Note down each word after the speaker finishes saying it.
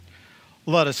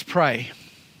Let us pray.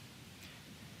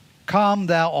 Come,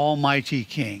 thou Almighty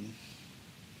King.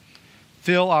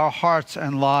 Fill our hearts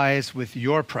and lives with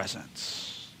your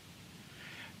presence,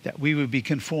 that we would be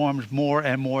conformed more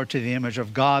and more to the image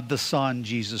of God the Son,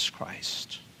 Jesus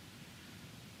Christ.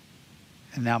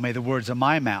 And now may the words of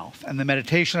my mouth and the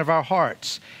meditation of our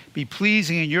hearts be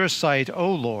pleasing in your sight,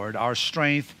 O Lord, our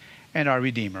strength and our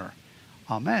Redeemer.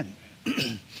 Amen.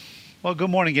 Well,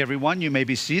 good morning, everyone. You may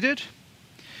be seated.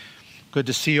 Good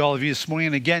to see all of you this morning.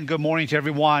 And again, good morning to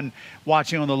everyone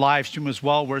watching on the live stream as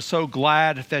well. We're so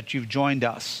glad that you've joined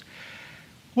us.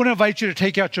 I want to invite you to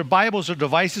take out your Bibles or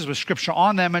devices with scripture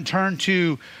on them and turn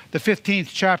to the 15th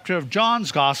chapter of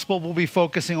John's Gospel. We'll be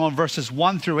focusing on verses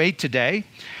 1 through 8 today.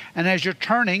 And as you're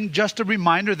turning, just a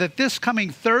reminder that this coming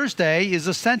Thursday is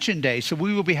Ascension Day. So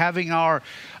we will be having our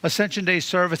Ascension Day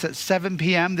service at 7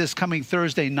 p.m. this coming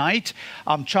Thursday night.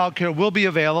 Childcare will be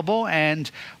available,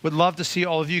 and would love to see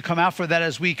all of you come out for that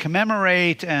as we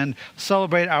commemorate and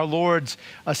celebrate our Lord's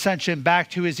ascension back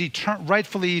to his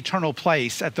rightfully eternal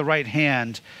place at the right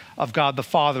hand of God the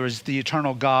Father as the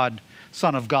eternal God,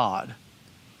 Son of God.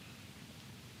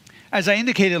 As I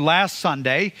indicated last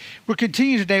Sunday, we're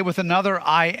continuing today with another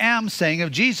I am saying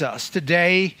of Jesus.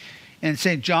 Today in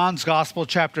St. John's Gospel,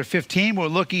 chapter 15, we're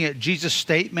looking at Jesus'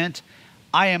 statement,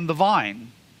 I am the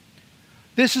vine.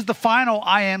 This is the final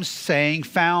I am saying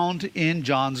found in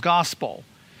John's Gospel.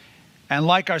 And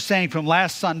like our saying from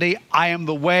last Sunday, I am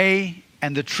the way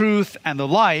and the truth and the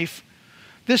life,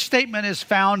 this statement is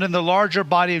found in the larger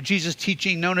body of Jesus'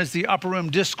 teaching known as the Upper Room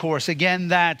Discourse. Again,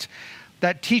 that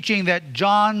teaching that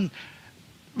John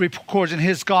records in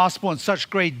his gospel in such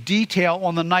great detail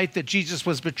on the night that Jesus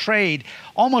was betrayed.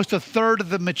 Almost a third of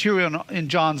the material in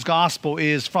John's gospel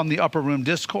is from the Upper Room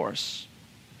Discourse.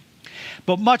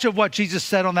 But much of what Jesus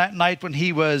said on that night when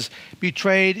he was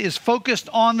betrayed is focused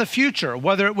on the future,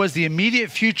 whether it was the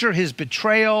immediate future, his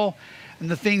betrayal, and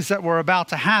the things that were about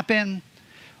to happen,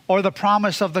 or the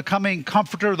promise of the coming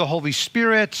Comforter, the Holy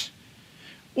Spirit,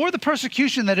 or the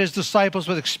persecution that his disciples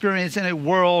would experience in a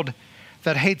world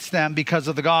that hates them because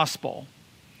of the gospel.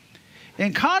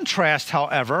 In contrast,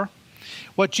 however,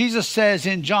 what Jesus says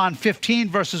in John 15,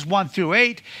 verses 1 through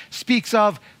 8, speaks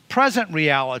of present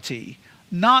reality,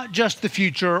 not just the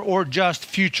future or just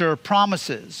future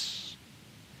promises.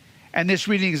 And this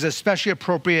reading is especially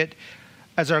appropriate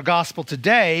as our gospel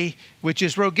today, which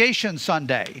is Rogation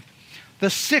Sunday, the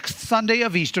 6th Sunday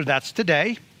of Easter, that's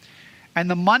today, and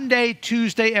the Monday,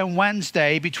 Tuesday, and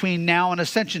Wednesday between now and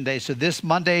Ascension Day. So this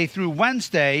Monday through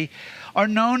Wednesday are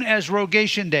known as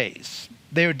Rogation Days.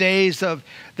 They are days that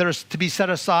are to be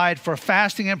set aside for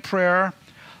fasting and prayer,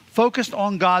 focused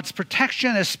on God's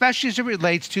protection, especially as it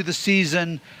relates to the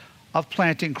season of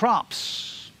planting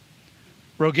crops.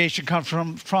 Rogation comes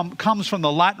from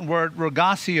the Latin word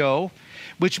rogatio,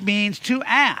 which means to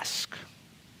ask.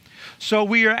 So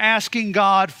we are asking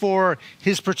God for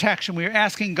his protection. We are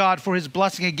asking God for his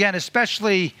blessing again,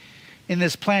 especially in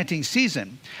this planting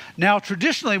season. Now,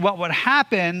 traditionally, what would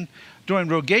happen during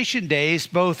Rogation Days,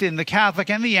 both in the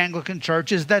Catholic and the Anglican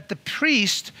Church, is that the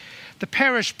priest, the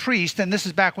parish priest, and this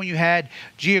is back when you had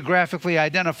geographically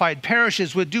identified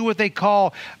parishes, would do what they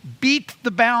call beat the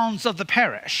bounds of the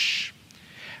parish,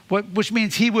 which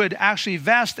means he would actually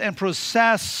vest and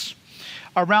process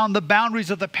around the boundaries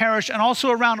of the parish and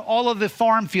also around all of the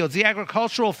farm fields, the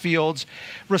agricultural fields,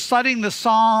 reciting the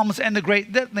Psalms and the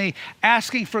Great Litany,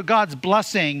 asking for God's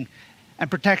blessing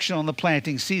and protection on the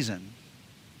planting season.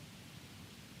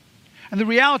 And the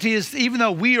reality is, even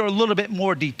though we are a little bit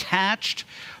more detached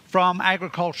from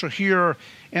agriculture here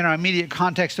in our immediate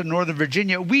context of Northern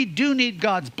Virginia, we do need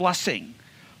God's blessing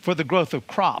for the growth of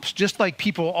crops, just like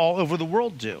people all over the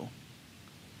world do.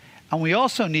 And we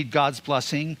also need God's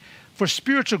blessing for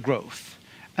spiritual growth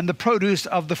and the produce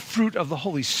of the fruit of the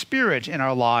Holy Spirit in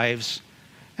our lives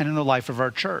and in the life of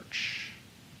our church.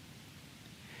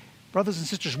 Brothers and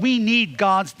sisters, we need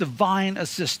God's divine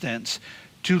assistance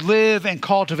to live and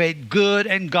cultivate good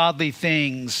and godly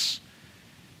things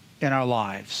in our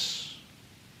lives.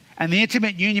 And the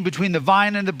intimate union between the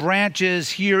vine and the branches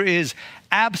here is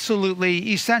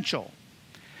absolutely essential,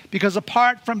 because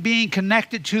apart from being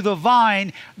connected to the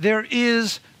vine, there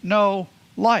is no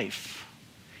life.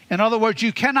 In other words,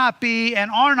 you cannot be and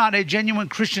are not a genuine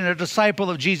Christian, a disciple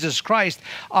of Jesus Christ,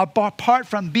 apart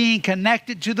from being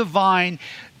connected to the vine,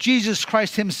 Jesus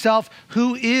Christ himself,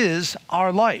 who is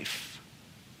our life.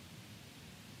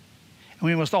 And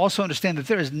we must also understand that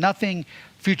there is nothing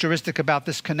futuristic about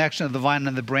this connection of the vine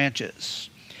and the branches.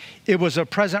 It was a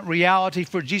present reality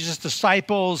for Jesus'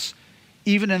 disciples,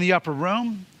 even in the upper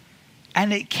room.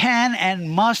 And it can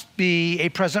and must be a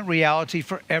present reality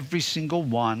for every single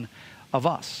one of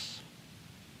us.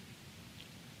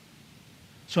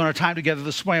 So in our time together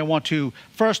this morning, I want to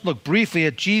first look briefly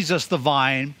at Jesus the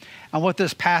vine and what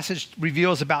this passage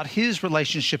reveals about his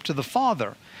relationship to the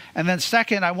Father. And then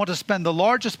second, I want to spend the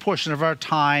largest portion of our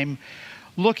time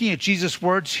looking at Jesus'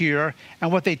 words here and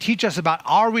what they teach us about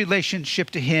our relationship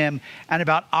to him and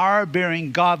about our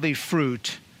bearing godly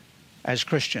fruit as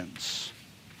Christians.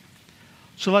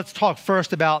 So let's talk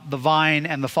first about the vine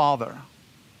and the Father.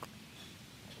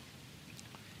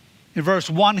 In verse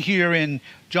 1 here in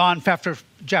John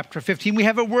chapter 15, we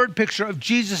have a word picture of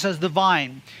Jesus as the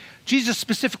vine. Jesus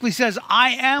specifically says,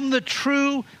 I am the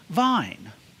true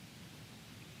vine.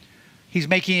 He's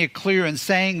making it clear in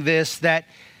saying this that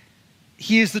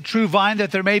he is the true vine,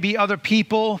 that there may be other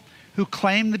people who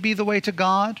claim to be the way to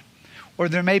God, or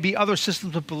there may be other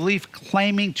systems of belief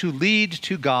claiming to lead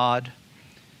to God,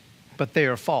 but they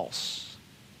are false.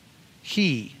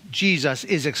 He, Jesus,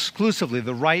 is exclusively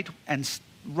the right and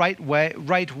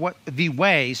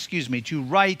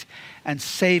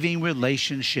saving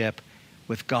relationship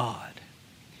with God.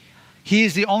 He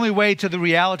is the only way to the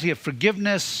reality of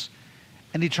forgiveness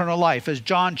and eternal life. As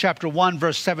John chapter 1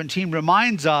 verse 17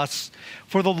 reminds us,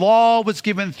 for the law was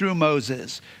given through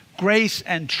Moses. Grace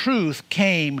and truth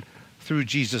came through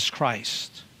Jesus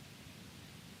Christ.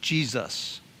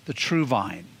 Jesus, the true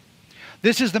vine.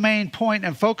 This is the main point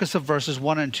and focus of verses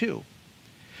 1 and 2.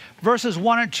 Verses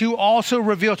 1 and 2 also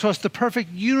reveal to us the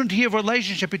perfect unity of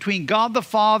relationship between God the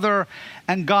Father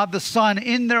and God the Son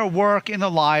in their work in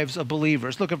the lives of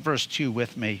believers. Look at verse 2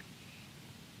 with me.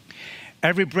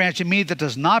 Every branch in me that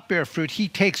does not bear fruit, he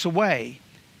takes away.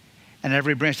 And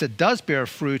every branch that does bear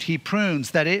fruit, he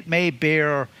prunes, that it may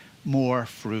bear more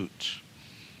fruit.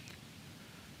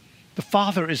 The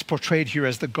Father is portrayed here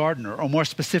as the gardener, or more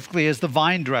specifically as the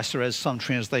vine dresser, as some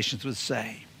translations would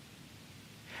say.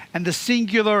 And the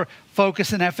singular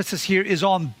focus and emphasis here is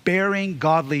on bearing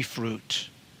godly fruit.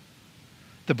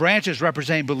 The branches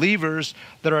representing believers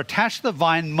that are attached to the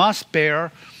vine must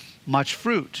bear much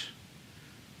fruit.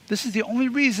 This is the only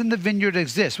reason the vineyard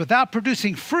exists. Without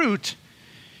producing fruit,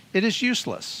 it is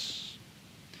useless.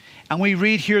 And we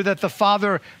read here that the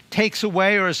Father takes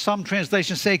away, or as some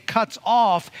translations say, cuts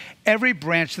off every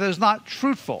branch that is not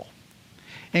fruitful.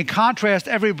 In contrast,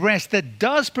 every branch that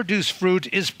does produce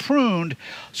fruit is pruned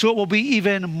so it will be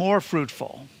even more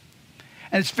fruitful.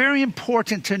 And it's very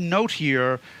important to note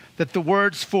here that the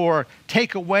words for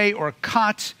take away or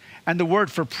cut and the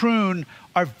word for prune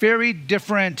are very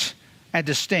different and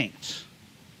distinct.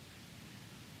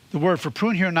 The word for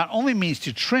prune here not only means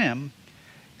to trim,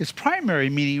 its primary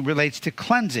meaning relates to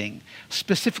cleansing,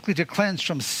 specifically to cleanse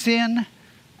from sin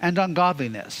and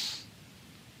ungodliness.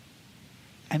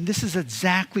 And this is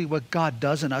exactly what God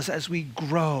does in us as we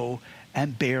grow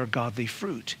and bear godly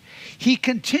fruit. He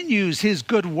continues his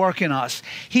good work in us.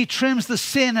 He trims the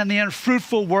sin and the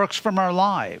unfruitful works from our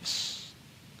lives.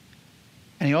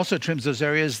 And he also trims those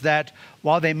areas that,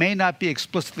 while they may not be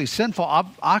explicitly sinful,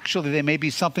 actually they may be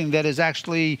something that is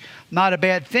actually not a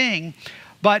bad thing,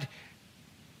 but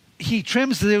he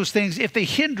trims those things if they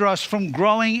hinder us from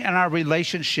growing in our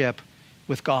relationship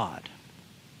with God.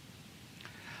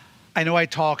 I know I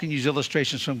talk and use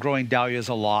illustrations from growing dahlias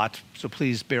a lot, so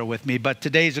please bear with me. But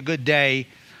today's a good day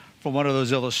for one of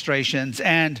those illustrations.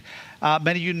 And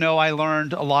many of you know I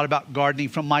learned a lot about gardening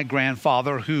from my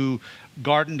grandfather, who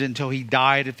gardened until he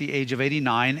died at the age of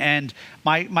 89. And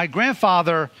my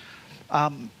grandfather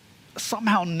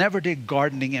somehow never did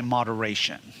gardening in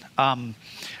moderation.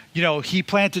 He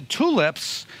planted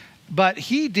tulips, but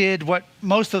he did what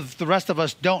most of the rest of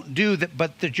us don't do,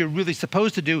 but that you're really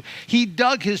supposed to do. He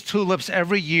dug his tulips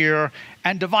every year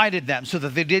and divided them so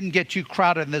that they didn't get too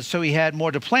crowded, and so he had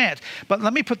more to plant. But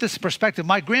let me put this in perspective.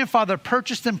 My grandfather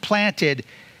purchased and planted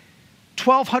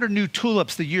 1,200 new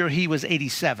tulips the year he was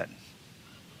 87,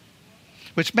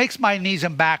 which makes my knees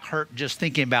and back hurt just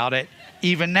thinking about it,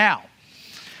 even now.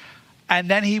 And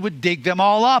then he would dig them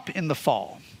all up in the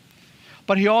fall.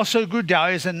 But he also grew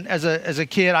dahlias, and as a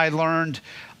kid, I learned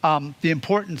the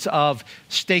importance of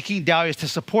staking dahlias to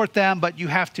support them, but you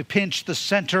have to pinch the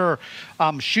center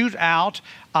shoot out,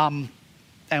 and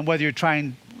whether you're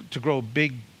trying to grow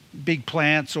big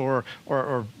plants or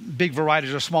big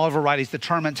varieties or smaller varieties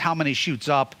determines how many shoots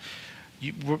up.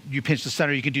 You pinch the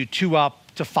center. You can do 2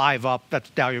 up to 5 up. That's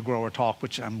dahlia grower talk,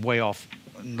 which I'm way off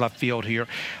in left field here.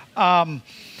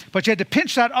 But you had to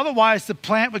pinch that, otherwise the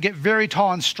plant would get very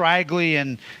tall and straggly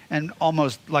and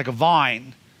almost like a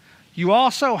vine. You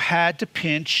also had to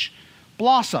pinch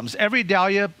blossoms. Every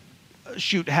dahlia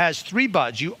shoot has 3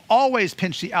 buds. You always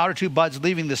pinch the outer 2 buds,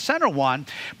 leaving the center one.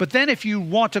 But then if you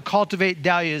want to cultivate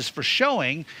dahlias for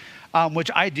showing,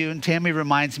 which I do. And Tammy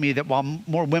reminds me that while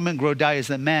more women grow dahlias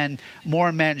than men,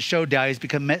 more men show dahlias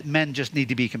because men just need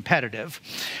to be competitive.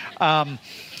 I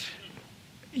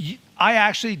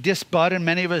actually disbud, and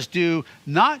many of us do,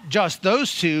 not just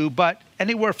those two, but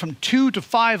anywhere from 2 to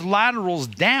 5 laterals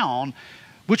down,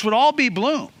 which would all be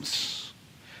blooms.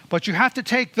 But you have to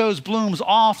take those blooms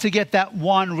off to get that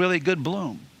one really good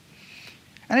bloom.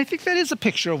 And I think that is a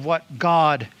picture of what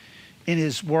God in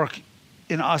his work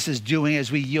in us is doing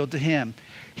as we yield to him.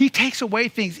 He takes away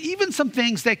things, even some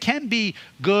things that can be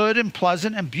good and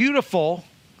pleasant and beautiful,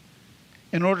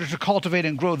 in order to cultivate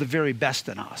and grow the very best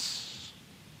in us.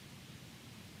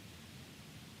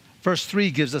 Verse 3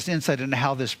 gives us insight into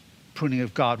how this pruning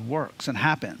of God works and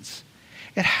happens.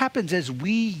 It happens as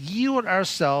we yield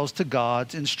ourselves to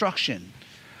God's instruction,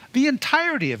 the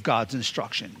entirety of God's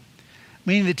instruction,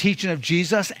 meaning the teaching of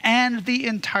Jesus and the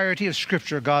entirety of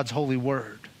Scripture, God's holy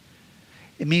word.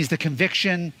 It means the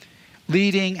conviction,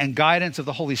 leading, and guidance of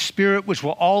the Holy Spirit, which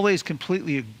will always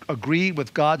completely agree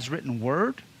with God's written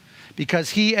word, because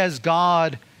he, as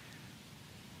God,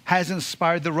 has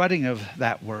inspired the writing of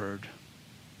that word.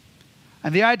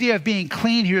 And the idea of being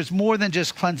clean here is more than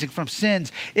just cleansing from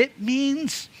sins. It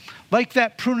means, like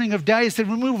that pruning of dahlias, the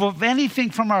removal of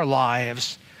anything from our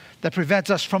lives that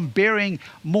prevents us from bearing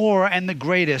more and the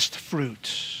greatest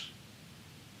fruit.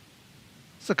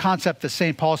 It's a concept that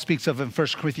St. Paul speaks of in 1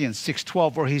 Corinthians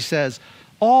 6:12, where he says,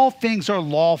 all things are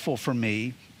lawful for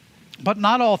me, but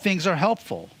not all things are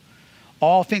helpful.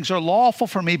 All things are lawful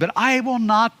for me, but I will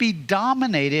not be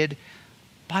dominated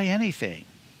by anything.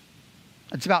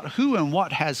 It's about who and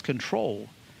what has control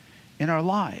in our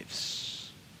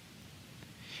lives.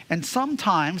 And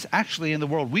sometimes, actually in the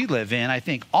world we live in, I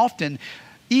think often,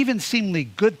 even seemingly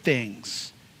good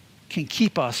things can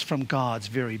keep us from God's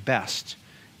very best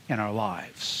in our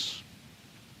lives.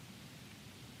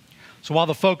 So while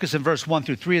the focus in verse 1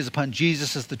 through 3 is upon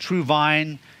Jesus as the true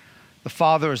vine, the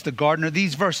Father as the gardener,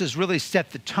 these verses really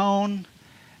set the tone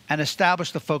and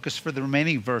establish the focus for the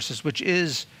remaining verses, which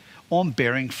is on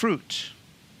bearing fruit.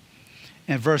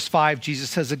 In verse 5, Jesus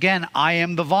says again, I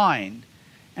am the vine.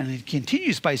 And he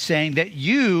continues by saying that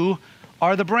you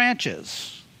are the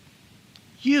branches.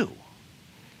 You,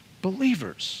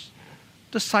 believers,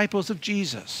 disciples of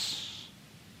Jesus.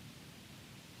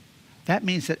 That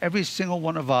means that every single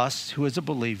one of us who is a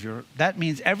believer, that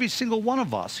means every single one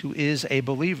of us who is a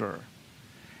believer.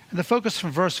 And the focus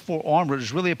from verse 4 onward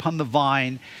is really upon the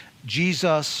vine,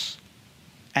 Jesus,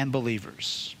 and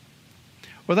believers.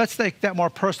 Well, let's make that more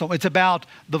personal. It's about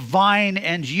the vine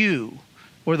and you,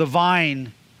 or the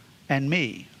vine and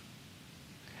me.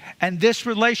 And this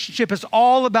relationship is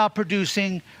all about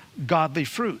producing godly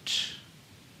fruit.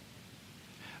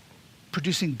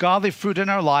 Producing godly fruit in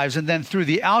our lives, and then through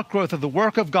the outgrowth of the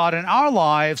work of God in our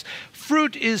lives,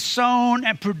 fruit is sown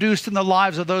and produced in the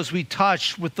lives of those we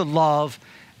touch with the love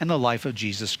and the life of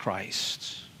Jesus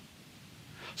Christ.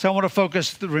 So I want to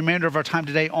focus the remainder of our time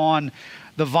today on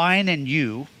the vine and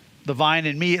you, the vine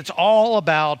and me. It's all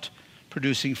about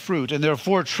producing fruit. And there are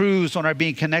 4 truths on our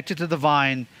being connected to the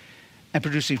vine and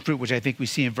producing fruit, which I think we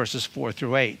see in verses 4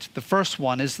 through 8. The first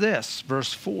one is this,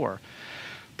 verse 4.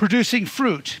 Producing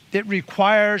fruit, it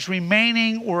requires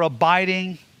remaining or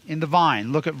abiding in the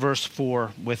vine. Look at verse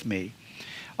 4 with me.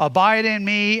 Abide in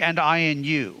me and I in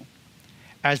you.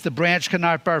 As the branch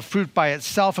cannot bear fruit by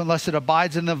itself unless it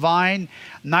abides in the vine,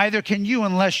 neither can you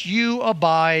unless you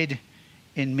abide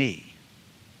in me.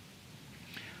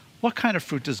 What kind of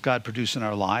fruit does God produce in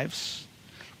our lives?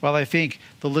 Well, I think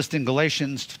the list in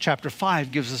Galatians chapter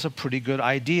 5 gives us a pretty good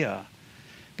idea.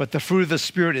 But the fruit of the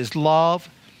Spirit is love,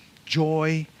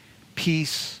 joy,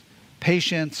 peace,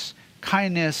 patience,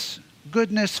 kindness,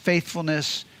 goodness,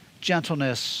 faithfulness,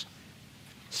 gentleness,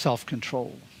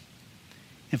 self-control.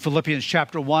 In Philippians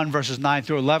chapter 1, verses 9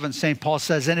 through 11, St. Paul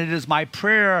says, and it is my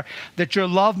prayer that your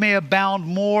love may abound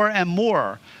more and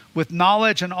more with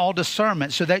knowledge and all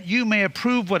discernment, so that you may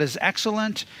approve what is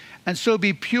excellent, and so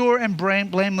be pure and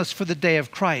blameless for the day of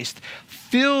Christ,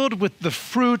 filled with the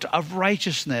fruit of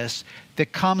righteousness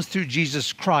that comes through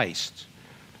Jesus Christ,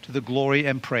 to the glory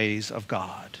and praise of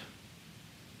God.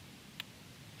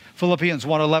 Philippians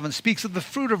 1:11 speaks of the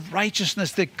fruit of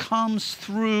righteousness that comes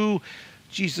through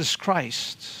Jesus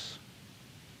Christ.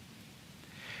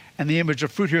 And the image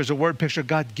of fruit here is a word picture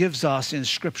God gives us in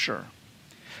Scripture.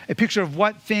 A picture of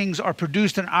what things are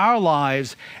produced in our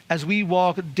lives as we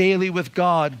walk daily with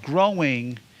God,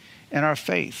 growing in our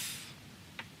faith.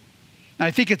 And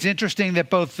I think it's interesting that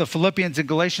both the Philippians and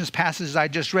Galatians passages I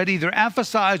just read either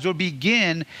emphasize or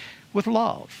begin with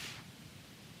love.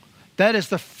 That is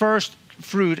the first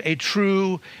fruit, a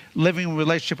true living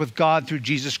relationship with God through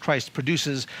Jesus Christ,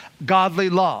 produces godly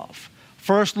love.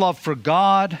 First, love for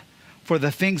God, for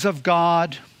the things of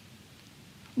God,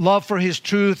 love for his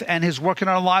truth and his work in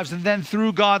our lives, and then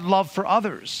through God, love for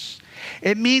others.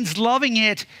 It means loving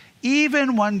it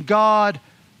even when God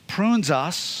prunes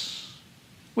us,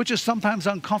 which is sometimes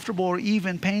uncomfortable or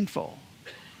even painful.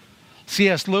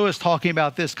 C.S. Lewis, talking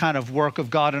about this kind of work of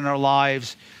God in our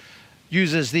lives,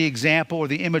 uses the example or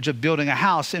the image of building a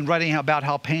house in writing about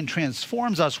how pain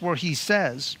transforms us, where he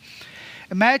says,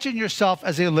 imagine yourself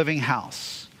as a living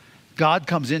house. God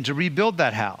comes in to rebuild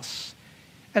that house.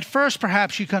 At first,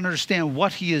 perhaps you can understand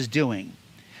what he is doing.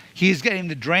 He is getting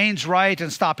the drains right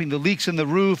and stopping the leaks in the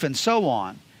roof and so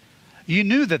on. You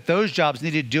knew that those jobs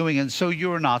needed doing, and so you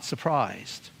were not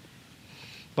surprised.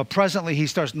 But presently, he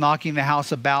starts knocking the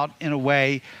house about in a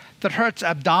way that hurts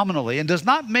abdominally and does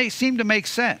not seem to make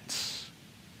sense.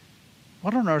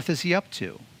 What on earth is he up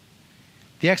to?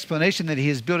 The explanation that he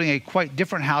is building a quite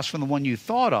different house from the one you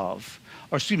thought of,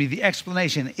 or excuse me, the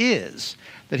explanation is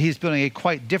that he's building a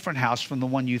quite different house from the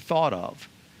one you thought of.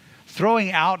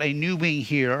 Throwing out a new wing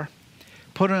here,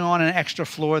 putting on an extra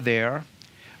floor there,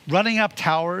 running up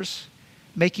towers,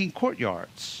 making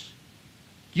courtyards.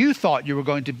 You thought you were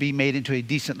going to be made into a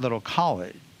decent little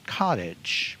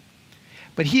cottage,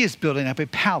 but he is building up a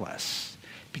palace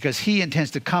because he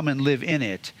intends to come and live in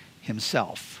it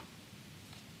himself.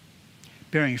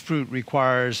 Bearing fruit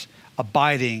requires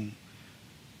abiding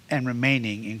and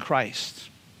remaining in Christ.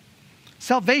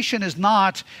 Salvation is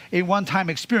not a one-time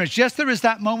experience. Yes, there is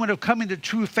that moment of coming to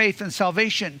true faith and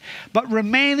salvation, but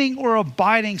remaining or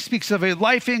abiding speaks of a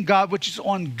life in God which is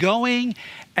ongoing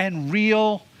and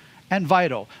real and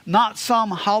vital, not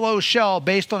some hollow shell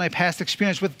based on a past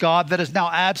experience with God that is now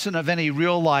absent of any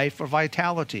real life or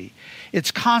vitality.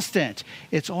 It's constant,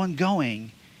 it's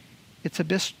ongoing, it's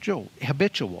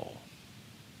habitual.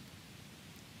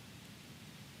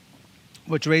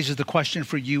 Which raises the question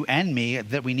for you and me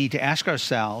that we need to ask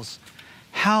ourselves,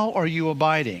 how are you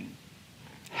abiding?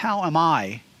 How am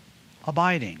I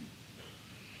abiding?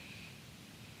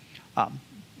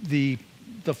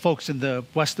 The folks in the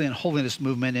Wesleyan holiness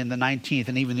movement in the 19th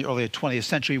and even the early 20th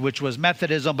century, which was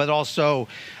Methodism, but also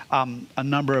a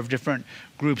number of different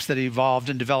groups that evolved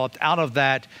and developed out of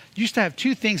that, used to have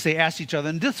two things they asked each other.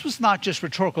 And this was not just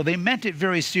rhetorical. They meant it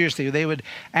very seriously. They would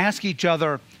ask each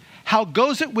other, how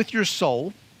goes it with your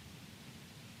soul?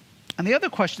 And the other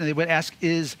question they would ask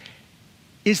is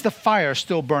the fire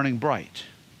still burning bright?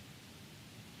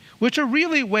 Which are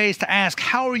really ways to ask,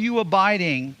 how are you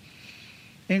abiding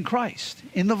in Christ,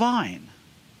 in the vine?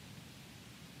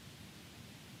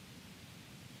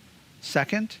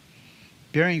 Second,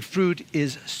 bearing fruit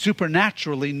is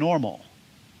supernaturally normal.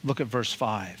 Look at verse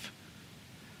 5.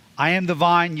 I am the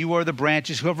vine, you are the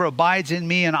branches. Whoever abides in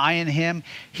me and I in him,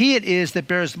 he it is that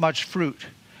bears much fruit.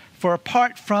 For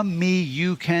apart from me,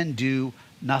 you can do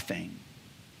nothing.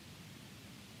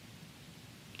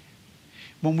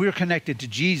 When we're connected to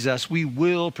Jesus, we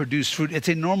will produce fruit. It's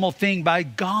a normal thing by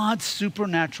God's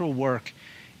supernatural work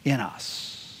in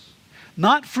us.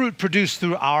 Not fruit produced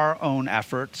through our own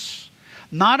efforts,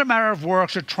 not a matter of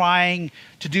works or trying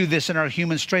to do this in our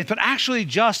human strength, but actually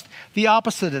just the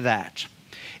opposite of that.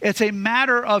 It's a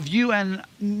matter of you and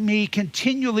me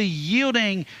continually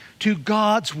yielding to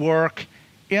God's work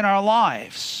in our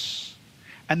lives.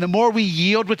 And the more we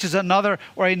yield, which is another,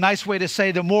 or a nice way to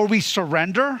say, the more we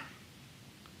surrender,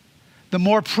 the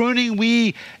more pruning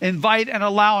we invite and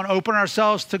allow and open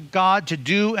ourselves to God to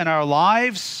do in our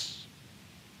lives,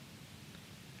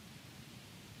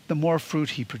 the more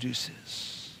fruit he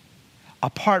produces.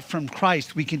 Apart from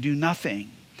Christ, we can do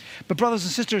nothing. But brothers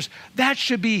and sisters, that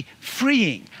should be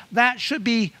freeing. That should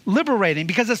be liberating,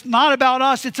 because it's not about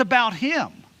us, it's about him.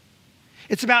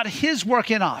 It's about his work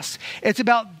in us. It's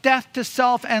about death to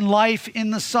self and life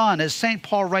in the Son. As St.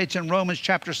 Paul writes in Romans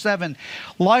chapter 7,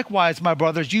 likewise, my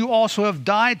brothers, you also have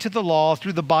died to the law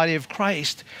through the body of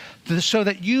Christ, so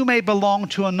that you may belong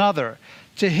to another,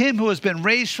 to him who has been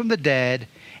raised from the dead,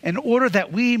 in order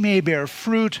that we may bear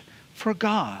fruit for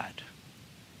God.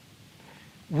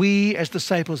 We, as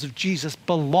disciples of Jesus,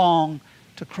 belong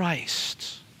to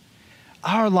Christ.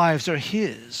 Our lives are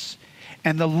his.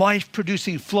 And the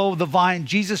life-producing flow of the vine,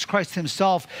 Jesus Christ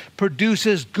himself,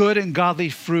 produces good and godly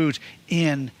fruit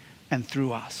in and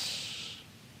through us.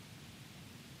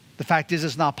 The fact is,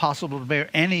 it's not possible to bear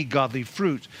any godly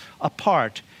fruit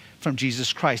apart from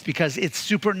Jesus Christ, because it's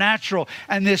supernatural.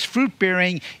 And this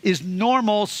fruit-bearing is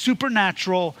normal,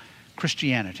 supernatural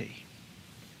Christianity.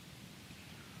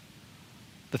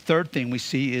 The third thing we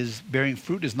see is bearing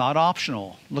fruit is not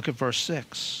optional. Look at verse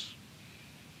 6.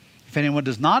 If anyone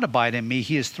does not abide in me,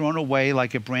 he is thrown away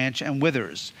like a branch and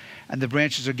withers, and the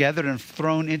branches are gathered and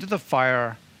thrown into the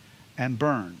fire and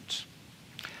burned.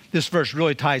 This verse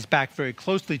really ties back very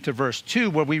closely to verse 2,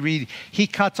 where we read, he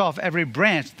cuts off every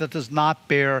branch that does not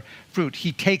bear fruit.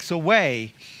 He takes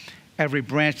away every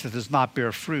branch that does not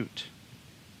bear fruit.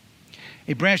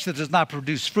 A branch that does not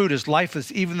produce fruit is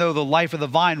lifeless, even though the life of the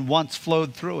vine once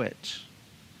flowed through it.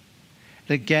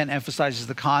 It again emphasizes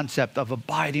the concept of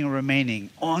abiding and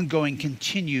remaining, ongoing,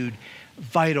 continued,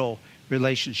 vital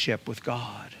relationship with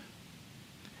God.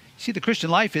 See, the Christian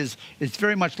life is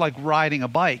very much like riding a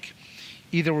bike.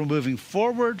 Either we're moving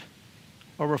forward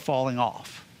or we're falling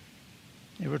off.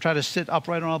 You ever try to sit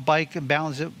upright on a bike and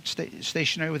balance it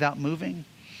stationary without moving?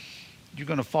 You're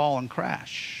going to fall and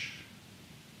crash.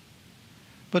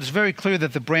 But it's very clear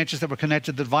that the branches that were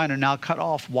connected to the vine are now cut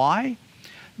off. Why?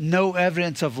 No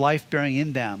evidence of life bearing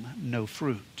in them, no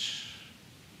fruit.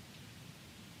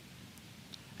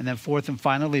 And then fourth and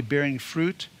finally, bearing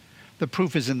fruit, the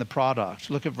proof is in the product.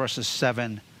 Look at verses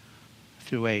 7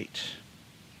 through 8.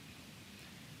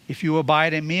 If you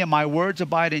abide in me and my words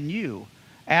abide in you,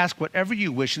 ask whatever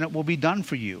you wish and it will be done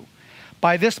for you.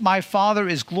 By this my Father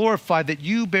is glorified, that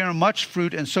you bear much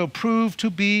fruit and so prove to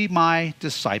be my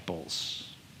disciples.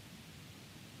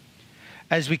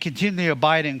 As we continually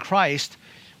abide in Christ,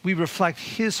 we reflect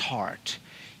his heart,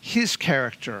 his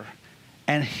character,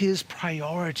 and his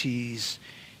priorities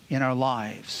in our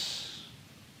lives.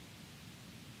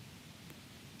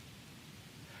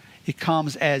 It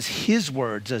comes as his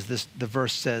words, as the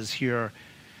verse says here,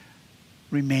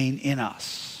 remain in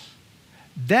us.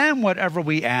 Then whatever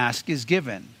we ask is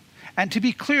given. And to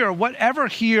be clear, whatever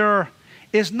here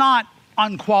is not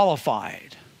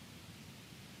unqualified.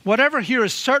 Whatever here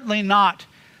is certainly not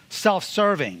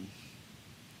self-serving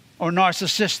or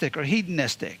narcissistic or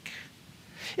hedonistic.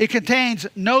 It contains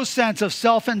no sense of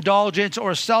self-indulgence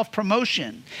or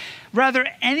self-promotion. Rather,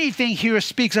 anything here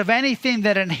speaks of anything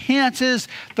that enhances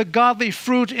the godly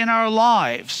fruit in our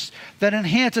lives, that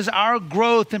enhances our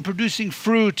growth in producing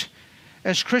fruit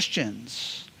as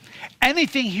Christians.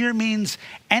 Anything here means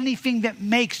anything that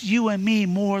makes you and me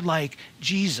more like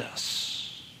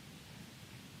Jesus.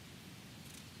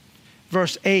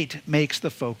 Verse 8 makes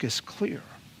the focus clear.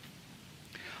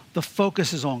 The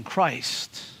focus is on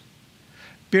Christ.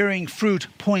 Bearing fruit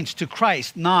points to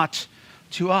Christ, not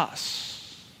to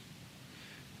us.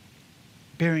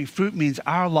 Bearing fruit means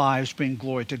our lives bring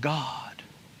glory to God.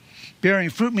 Bearing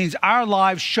fruit means our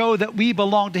lives show that we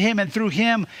belong to him, and through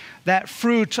him, that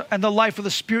fruit and the life of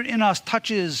the Spirit in us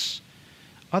touches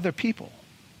other people.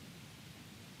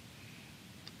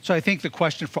 So I think the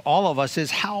question for all of us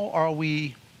is, how are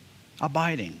we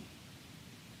abiding?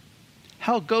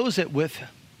 How goes it with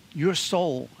your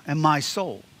soul and my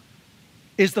soul?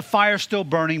 Is the fire still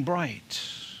burning bright?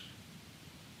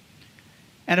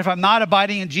 And if I'm not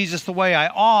abiding in Jesus the way I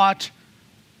ought,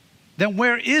 then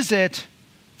where is it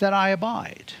that I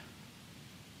abide?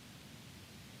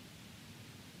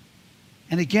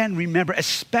 And again, remember,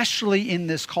 especially in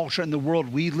this culture and the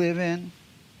world we live in,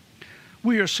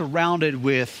 we are surrounded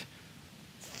with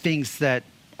things that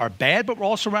are bad, but we're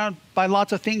also surrounded by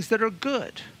lots of things that are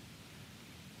good.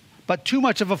 But too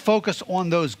much of a focus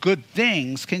on those good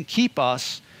things can keep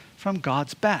us from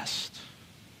God's best.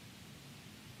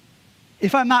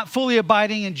 If I'm not fully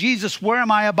abiding in Jesus, where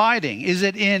am I abiding? Is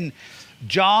it in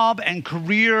job and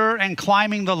career and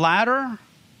climbing the ladder?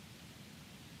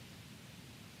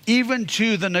 Even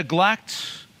to the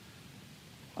neglect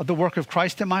of the work of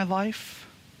Christ in my life?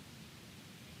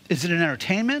 Is it in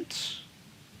entertainment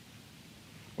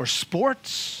or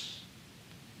sports?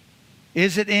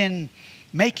 Is it in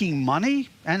making money?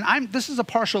 And this is a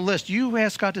partial list. You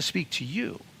ask God to speak to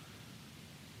you.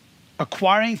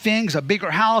 Acquiring things, a bigger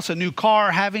house, a new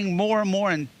car, having more and more,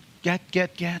 and get.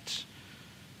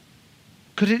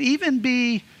 Could it even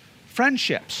be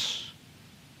friendships?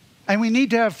 And we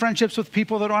need to have friendships with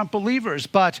people that aren't believers,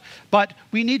 but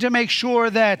we need to make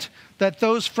sure that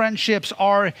those friendships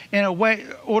are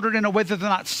ordered in a way that they're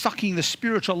not sucking the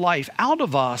spiritual life out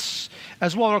of us,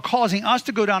 as well as causing us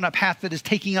to go down a path that is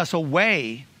taking us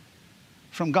away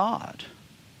from God.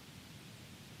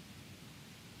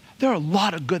 There are a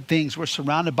lot of good things we're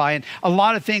surrounded by, and a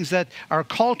lot of things that our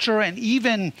culture and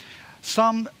even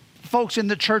some folks in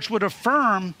the church would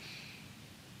affirm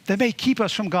that may keep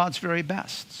us from God's very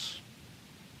best.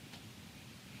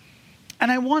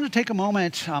 And I want to take a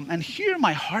moment and hear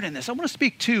my heart in this. I want to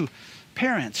speak to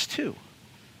parents too.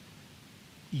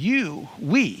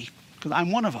 We, because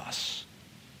I'm one of us,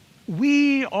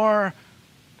 we are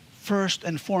first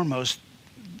and foremost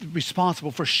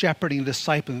responsible for shepherding and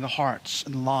discipling the hearts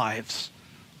and lives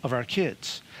of our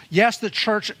kids. Yes, the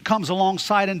church comes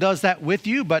alongside and does that with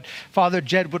you, but Father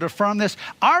Jed would affirm this.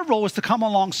 Our role is to come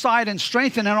alongside and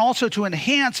strengthen and also to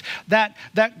enhance that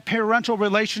parental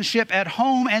relationship at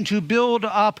home and to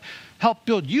help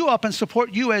build you up and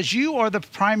support you as you are the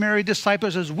primary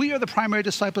disciples, as we are the primary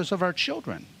disciples of our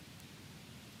children.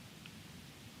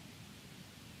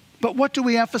 But what do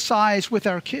we emphasize with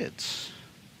our kids?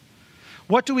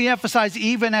 What do we emphasize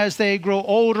even as they grow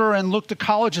older and look to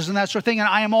colleges and that sort of thing? And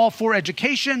I am all for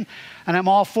education, and I'm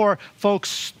all for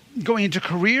folks going into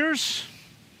careers.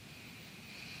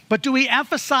 But do we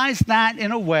emphasize that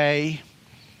in a way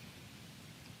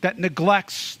that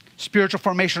neglects spiritual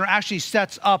formation or actually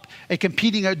sets up a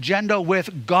competing agenda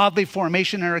with godly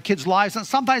formation in our kids' lives? And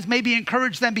sometimes maybe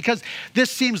encourage them because this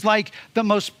seems like the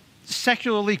most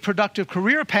secularly productive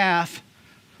career path,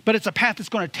 but it's a path that's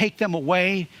going to take them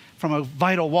away from a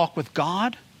vital walk with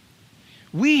God.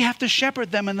 We have to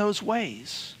shepherd them in those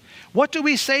ways. What do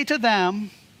we say to them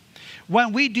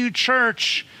when we do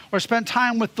church or spend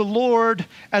time with the Lord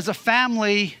as a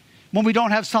family when we don't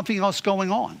have something else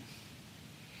going on?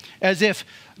 As if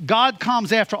God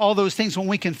comes after all those things when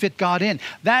we can fit God in.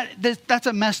 That's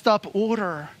a messed up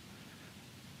order.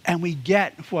 And we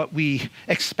get what we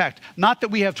expect. Not that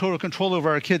we have total control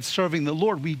over our kids serving the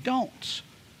Lord. We don't.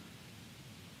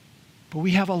 But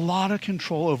we have a lot of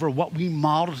control over what we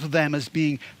model to them as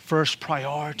being first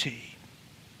priority.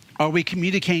 Are we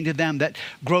communicating to them that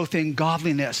growth in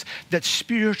godliness, that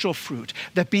spiritual fruit,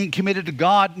 that being committed to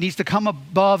God needs to come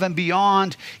above and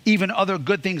beyond even other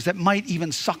good things that might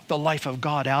even suck the life of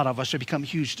God out of us or become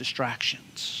huge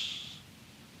distractions?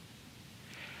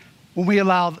 When we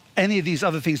allow any of these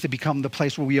other things to become the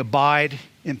place where we abide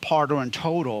in part or in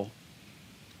total,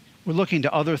 we're looking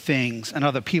to other things and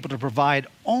other people to provide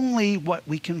only what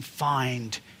we can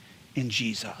find in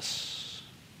Jesus.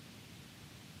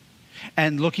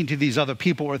 And looking to these other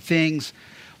people or things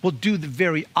will do the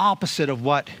very opposite of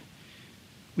what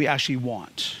we actually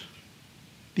want.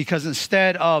 Because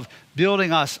instead of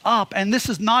building us up, and this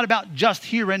is not about just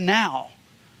here and now.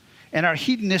 In our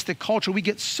hedonistic culture, we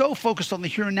get so focused on the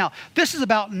here and now. This is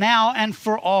about now and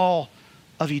for all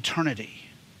of eternity.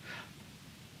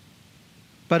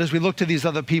 But as we look to these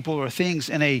other people or things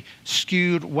in a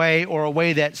skewed way or a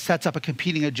way that sets up a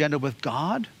competing agenda with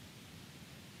God,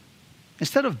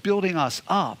 instead of building us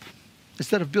up,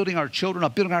 instead of building our children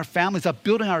up, building our families up,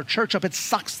 building our church up, it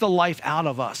sucks the life out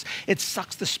of us. It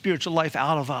sucks the spiritual life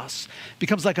out of us. It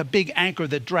becomes like a big anchor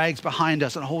that drags behind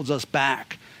us and holds us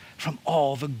back from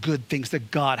all the good things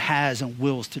that God has and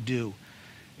wills to do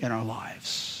in our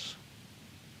lives.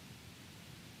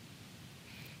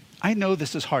 I know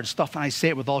this is hard stuff, and I say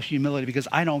it with all humility because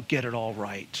I don't get it all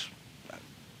right.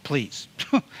 Please.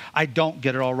 I don't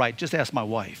get it all right. Just ask my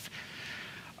wife.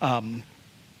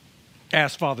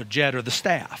 Ask Father Jed or the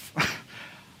staff.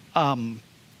 But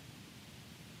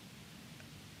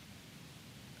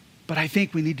I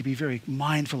think we need to be very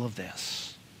mindful of this.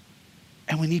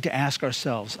 And we need to ask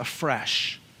ourselves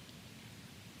afresh,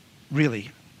 really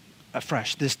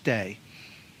afresh this day,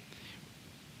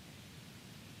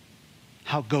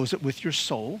 how goes it with your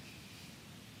soul?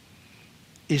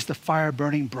 Is the fire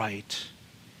burning bright?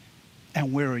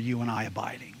 And where are you and I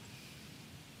abiding?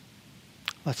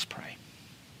 Let's pray.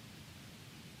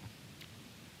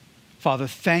 Father,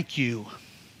 thank you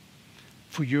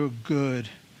for your good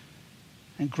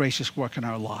and gracious work in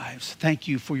our lives. Thank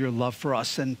you for your love for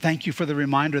us. And thank you for the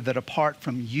reminder that apart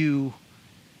from you,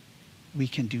 we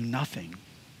can do nothing.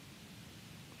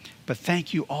 But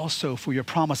thank you also for your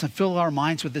promise, and fill our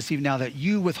minds with this even now, that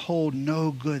you withhold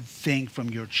no good thing from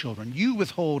your children. You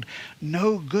withhold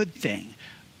no good thing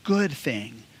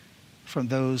from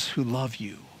those who love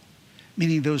you,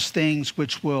 meaning those things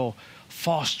which will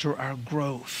foster our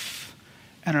growth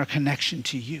and our connection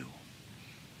to you.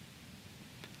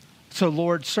 So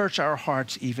Lord, search our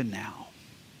hearts even now.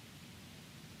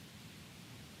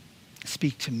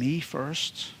 Speak to me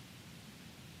first.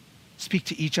 Speak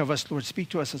to each of us, Lord. Speak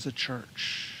to us as a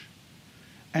church.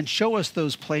 And show us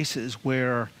those places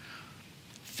where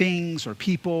things or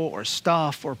people or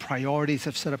stuff or priorities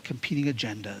have set up competing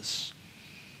agendas.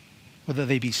 Whether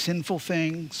they be sinful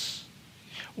things,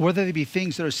 or whether they be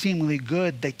things that are seemingly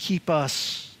good that keep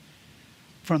us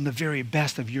from the very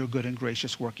best of your good and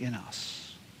gracious work in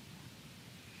us.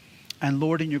 And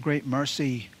Lord, in your great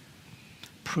mercy,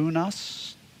 prune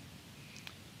us.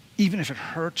 Even if it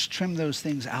hurts, trim those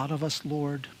things out of us,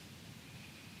 Lord,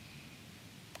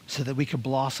 so that we could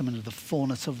blossom into the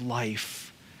fullness of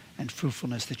life and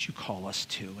fruitfulness that you call us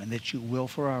to and that you will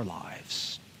for our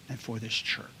lives and for this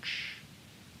church.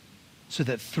 So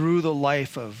that through the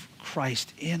life of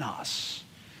Christ in us,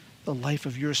 the life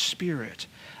of your Spirit,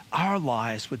 our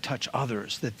lives would touch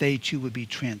others, that they too would be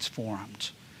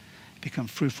transformed, become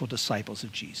fruitful disciples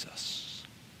of Jesus.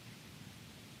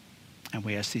 And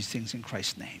we ask these things in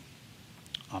Christ's name.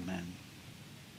 Amen.